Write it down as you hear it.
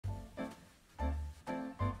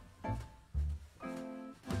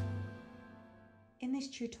this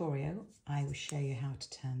tutorial, I will show you how to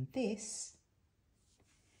turn this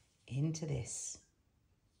into this.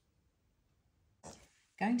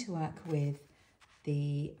 Going to work with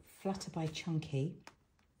the Flutter by Chunky.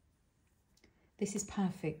 This is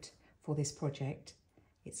perfect for this project.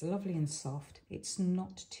 It's lovely and soft. It's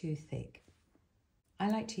not too thick. I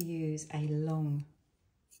like to use a long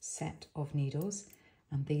set of needles,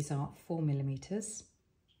 and these are 4mm.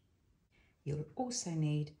 You'll also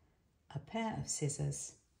need a pair of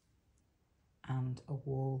scissors and a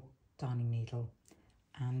wall darning needle,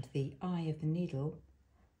 and the eye of the needle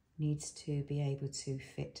needs to be able to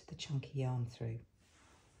fit the chunky yarn through.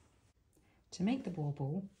 To make the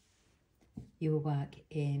bauble, you will work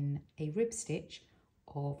in a rib stitch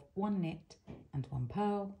of 1 knit and 1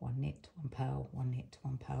 purl, 1 knit, 1 purl, 1 knit,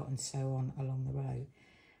 1 purl, and so on along the row.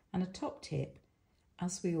 And a top tip,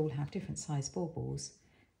 as we all have different size baubles,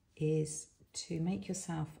 is to make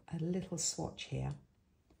yourself a little swatch here.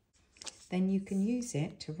 Then you can use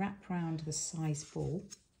it to wrap around the size ball.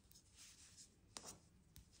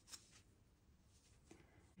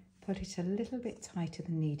 Put it a little bit tighter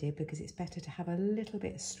than needed because it's better to have a little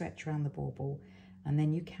bit of stretch around the bauble, and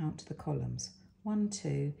then you count the columns. 1,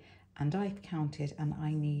 2, and I've counted and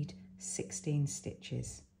I need 16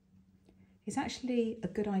 stitches. It's actually a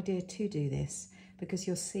good idea to do this because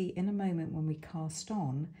you'll see in a moment when we cast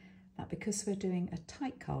on that because we're doing a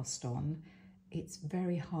tight cast on, it's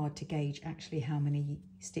very hard to gauge actually how many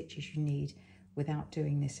stitches you need without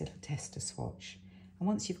doing this little tester swatch. And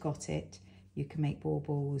once you've got it, you can make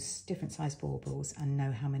baubles, different size baubles, and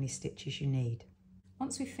know how many stitches you need.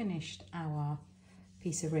 Once we've finished our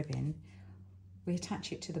piece of ribbon, we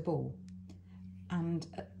attach it to the ball, and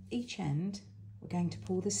at each end we're going to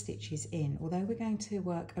pull the stitches in. Although we're going to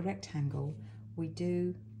work a rectangle, we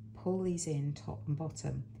do pull these in top and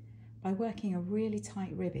bottom. By working a really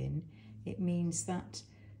tight ribbon, it means that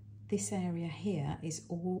this area here is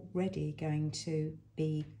already going to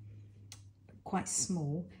be quite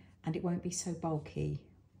small, and it won't be so bulky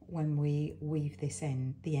when we weave the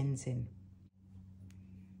ends in.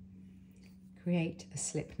 Create a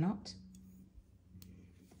slip knot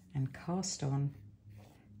and cast on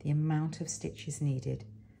the amount of stitches needed.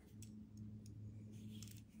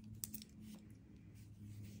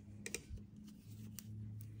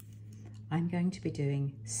 I'm going to be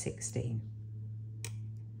doing 16.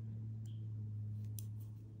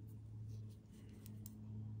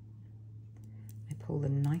 Pull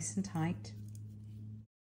them nice and tight.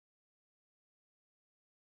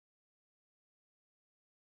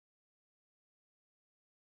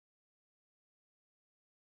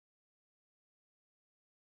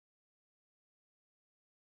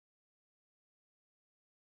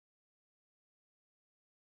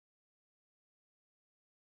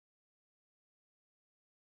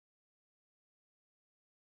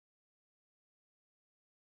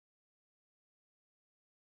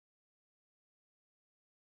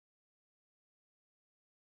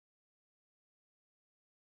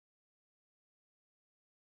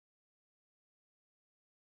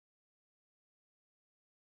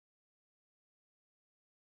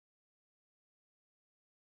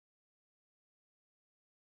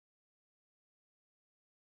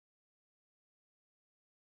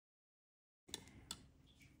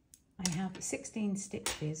 I have 16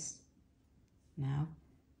 stitches now,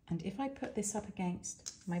 and if I put this up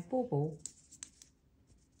against my bauble,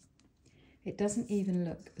 it doesn't even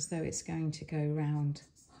look as though it's going to go round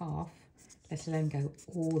half, let alone go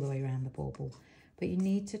all the way around the bauble. But you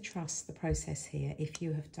need to trust the process here if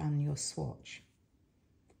you have done your swatch.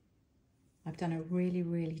 I've done a really,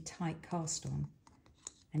 really tight cast on,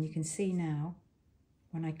 and you can see now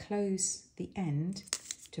when I close the end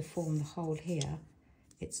to form the hole here,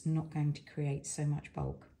 it's not going to create so much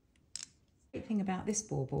bulk. The great thing about this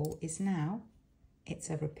bauble is now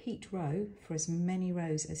it's a repeat row for as many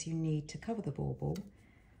rows as you need to cover the bauble,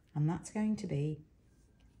 and that's going to be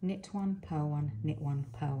knit 1, purl 1, knit 1,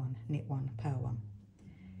 purl 1, knit 1, purl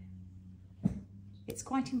 1. It's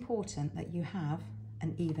quite important that you have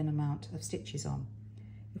an even amount of stitches on.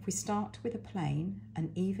 If we start with a plain,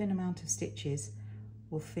 an even amount of stitches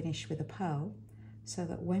will finish with a purl, so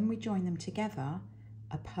that when we join them together,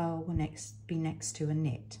 a purl will be next to a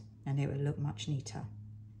knit, and it will look much neater.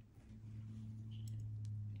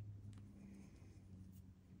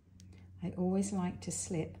 I always like to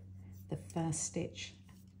slip the first stitch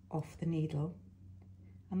off the needle,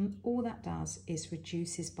 and all that does is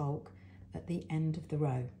reduces bulk at the end of the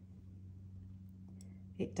row.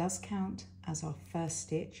 It does count as our first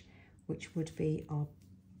stitch, which would be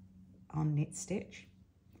our knit stitch.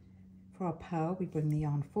 For our purl, we bring the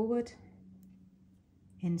yarn forward,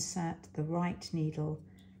 insert the right needle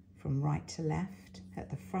from right to left at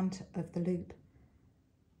the front of the loop,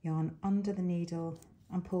 yarn under the needle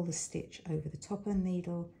and pull the stitch over the top of the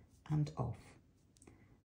needle and off.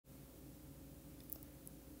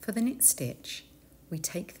 For the knit stitch, we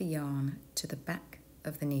take the yarn to the back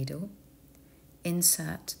of the needle,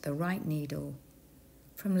 insert the right needle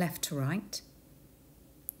from left to right,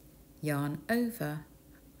 yarn over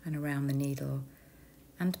and around the needle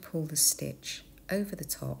and pull the stitch over the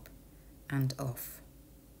top and off.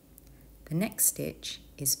 The next stitch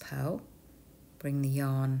is purl. Bring the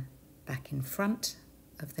yarn back in front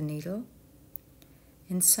of the needle,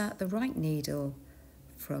 insert the right needle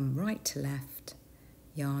from right to left,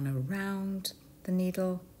 yarn around the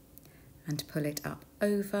needle and pull it up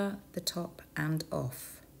over the top and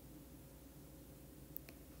off.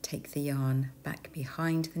 Take the yarn back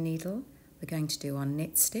behind the needle. We're going to do our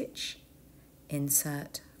knit stitch.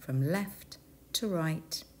 Insert from left to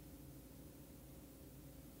right,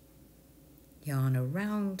 yarn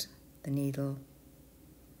around the needle,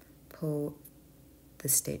 pull the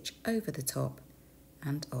stitch over the top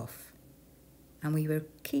and off. And we will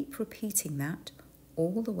keep repeating that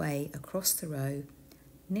all the way across the row,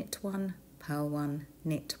 knit one, purl one,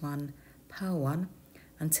 knit one, purl one,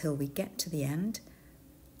 until we get to the end.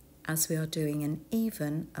 As we are doing an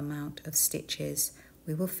even amount of stitches,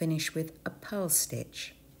 we will finish with a purl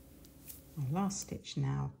stitch. Our last stitch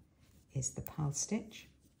now is the purl stitch,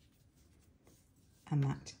 and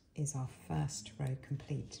that is our first row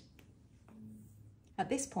complete. At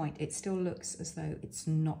this point, it still looks as though it's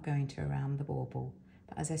not going to around the bauble,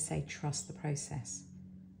 but as I say, trust the process.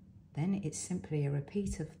 Then it's simply a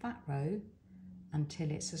repeat of that row until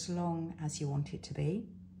it's as long as you want it to be.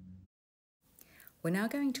 We're now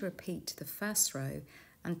going to repeat the first row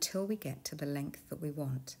until we get to the length that we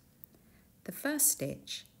want. The first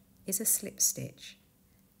stitch is a slip stitch.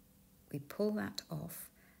 We pull that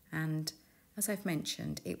off, and as I've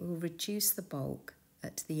mentioned, it will reduce the bulk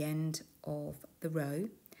at the end of the row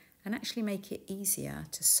and actually make it easier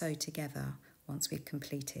to sew together once we've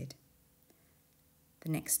completed. The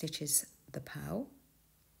next stitch is the purl,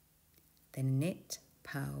 then knit,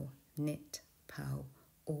 purl,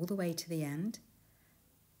 all the way to the end.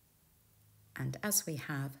 And as we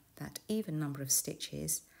have that even number of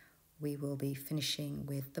stitches, we will be finishing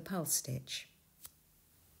with the purl stitch.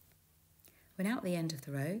 We're now at the end of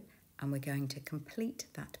the row and we're going to complete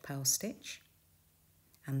that purl stitch,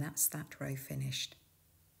 and that's that row finished.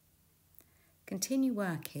 Continue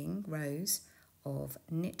working rows of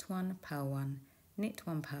knit one, purl one, knit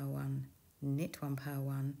one, purl one, knit one, purl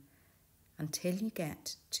one, until you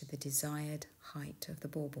get to the desired height of the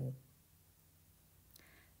bauble.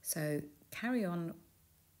 So carry on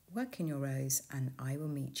working your rows and I will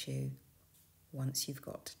meet you once you've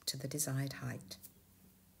got to the desired height.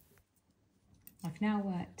 I've now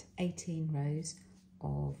worked 18 rows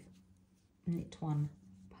of knit one,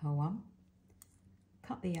 purl one,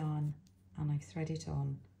 cut the yarn and I've threaded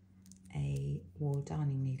on a wool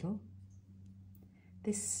darning needle.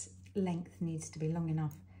 This length needs to be long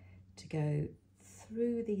enough to go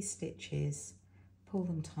through these stitches, pull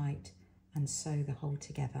them tight and sew the whole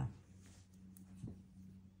together.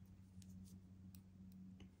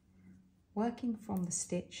 Working from the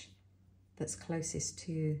stitch that's closest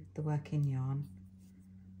to the working yarn,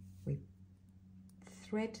 we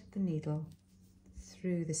thread the needle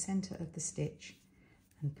through the centre of the stitch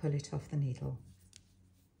and pull it off the needle.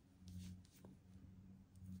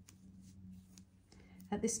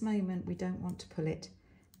 At this moment, we don't want to pull it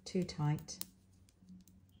too tight.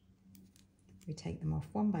 We take them off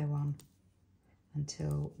one by one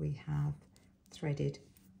until we have threaded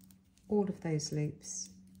all of those loops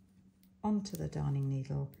onto the darning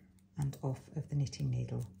needle and off of the knitting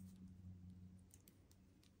needle.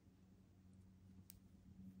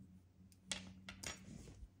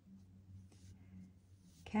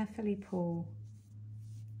 Carefully pull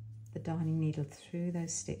the darning needle through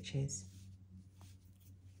those stitches,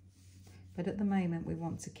 but at the moment we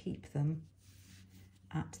want to keep them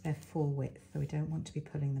at their full width, so we don't want to be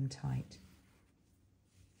pulling them tight.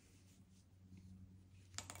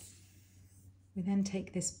 We then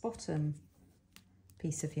take this bottom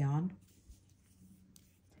piece of yarn.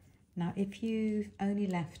 Now if you've only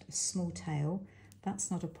left a small tail, that's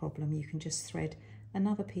not a problem. You can just thread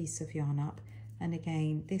another piece of yarn up, and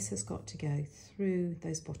again this has got to go through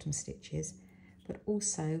those bottom stitches, but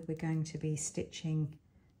also we're going to be stitching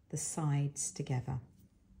the sides together.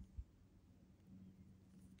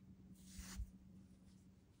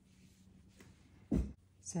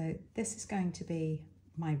 So this is going to be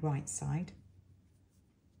my right side.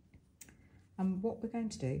 And what we're going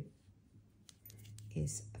to do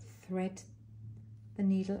is thread the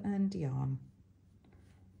needle and yarn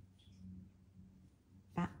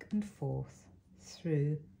back and forth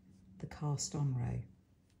through the cast on row.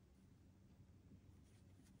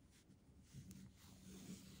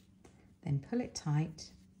 Then pull it tight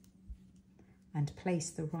and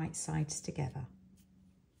place the right sides together.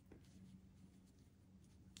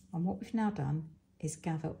 And what we've now done is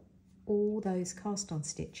gather all those cast on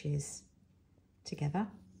stitches together.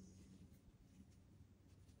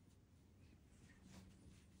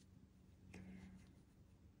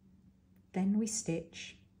 Then we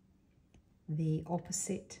stitch the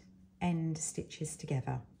opposite end stitches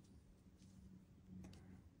together.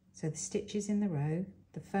 So the stitches in the row,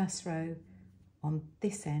 the first row on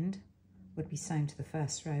this end would be sewn to the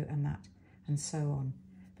first row and that, and so on.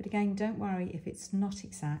 But again, don't worry if it's not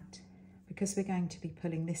exact, because we're going to be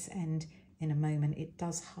pulling this end in a moment. It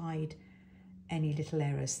does hide any little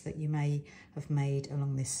errors that you may have made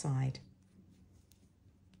along this side.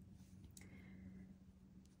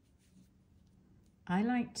 I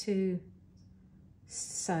like to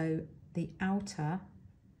sew the outer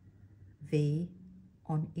V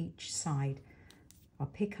on each side. I'll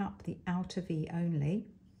pick up the outer V only,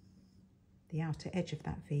 the outer edge of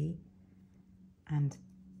that V, and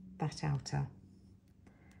that outer,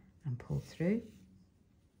 and pull through,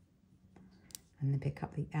 and then pick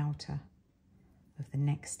up the outer of the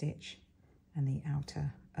next stitch and the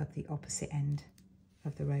outer of the opposite end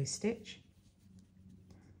of the row stitch,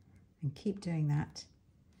 and keep doing that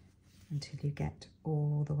until you get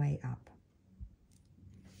all the way up.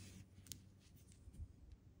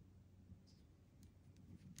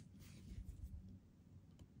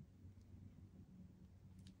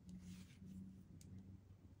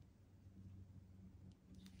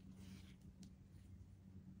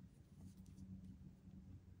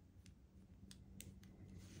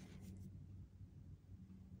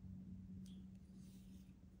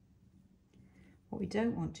 What we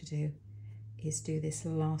don't want to do is do this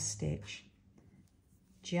last stitch,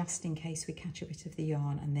 just in case we catch a bit of the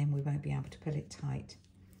yarn and then we won't be able to pull it tight.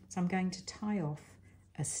 So I'm going to tie off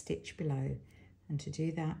a stitch below, and to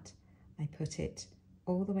do that I put it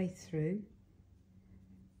all the way through,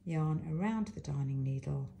 yarn around the darning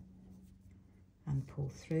needle and pull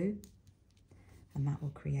through, and that will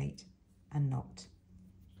create a knot.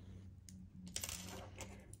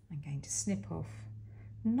 I'm going to snip off,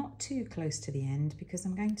 not too close to the end, because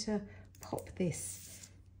I'm going to pop this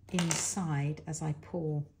inside as I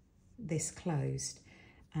pull this closed,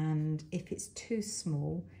 and if it's too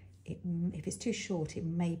small, if it's too short, it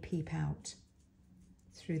may peep out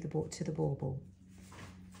through the to the bauble.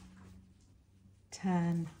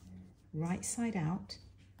 Turn right side out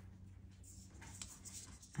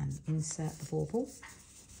and insert the bauble.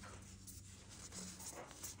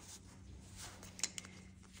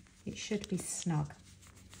 It should be snug.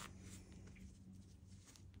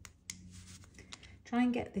 Try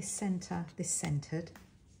and get this centered,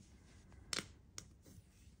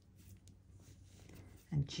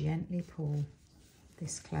 and gently pull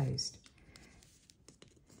this closed.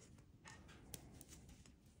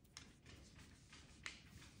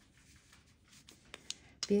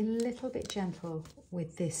 Be a little bit gentle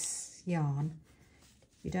with this yarn.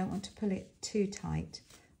 You don't want to pull it too tight,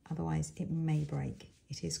 otherwise it may break.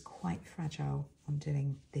 It is quite fragile on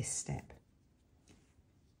doing this step.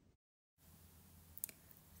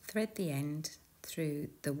 Thread the end through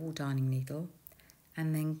the wool darning needle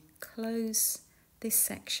and then close this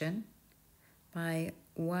section by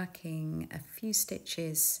working a few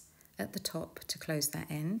stitches at the top to close that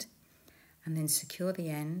end, and then secure the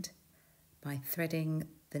end by threading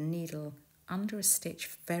the needle under a stitch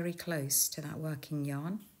very close to that working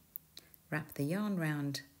yarn. Wrap the yarn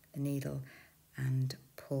round the needle and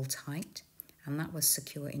pull tight, and that will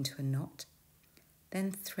secure into a knot.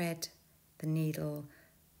 Then thread the needle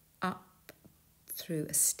up through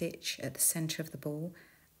a stitch at the centre of the ball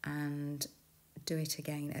and do it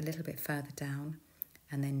again a little bit further down,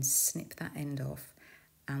 and then snip that end off,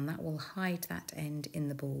 and that will hide that end in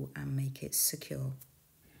the ball and make it secure.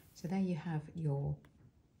 So there you have your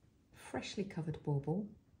freshly covered bauble,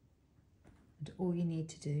 and all you need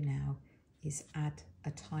to do now is add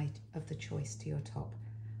a tie of the choice to your top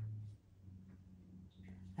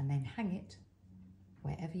and then hang it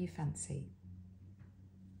wherever you fancy.